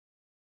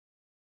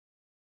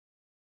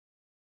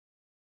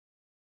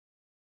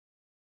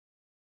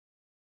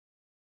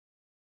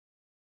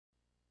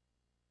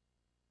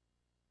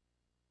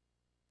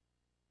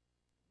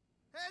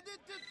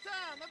headed to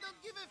town. I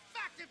don't give a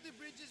fuck if the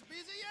bridge is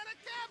busy. You're a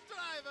cab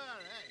driver.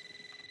 Hey.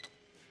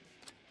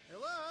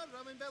 Hello,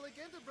 Ramen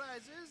Belik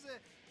Enterprises.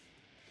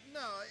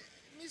 No,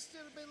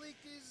 Mr. Belik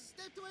is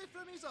stepped away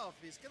from his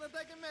office. Can I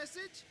take a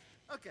message?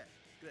 Okay,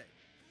 great.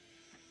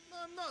 No,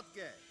 I'm not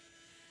gay.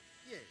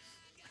 Yes,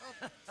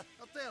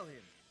 I'll tell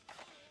him.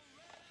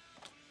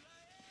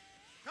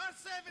 Car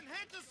 7,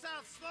 head to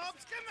South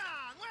Slopes. Come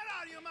on, where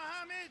are you,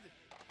 Mohammed?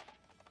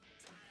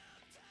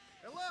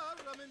 Hello,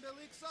 Ramen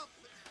Belik's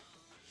office.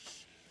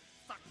 Shh,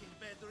 fucking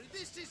battery.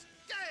 This is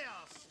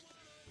chaos.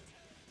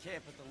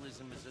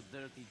 Capitalism is a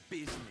dirty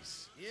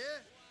business.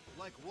 Yeah?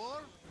 Like war?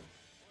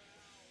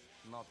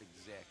 Not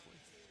exactly.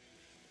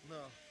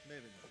 No,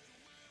 maybe not.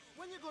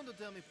 When you going to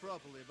tell me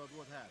properly about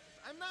what happened?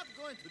 I'm not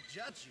going to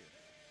judge you.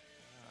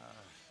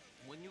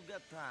 When you got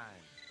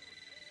time.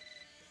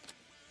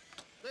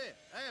 There,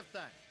 I have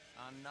time.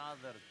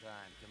 Another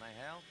time. Can I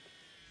help?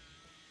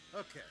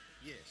 Okay,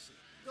 yes.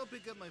 Go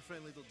pick up my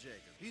friend Little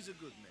Jacob. He's a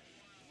good man.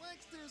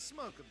 Likes to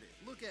smoke a bit.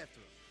 Look after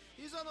him.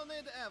 He's on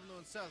Oneida Avenue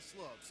in South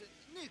Slopes.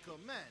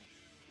 Nico, man,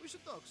 we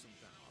should talk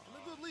sometime.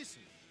 I'm a good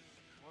listener.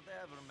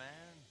 Whatever,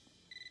 man.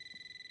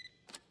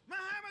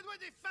 Mohammed, what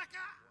the fuck?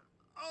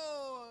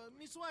 Oh,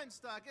 Miss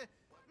Weinstock.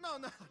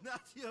 No,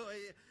 not you.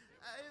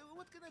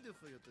 What can I do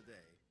for you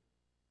today?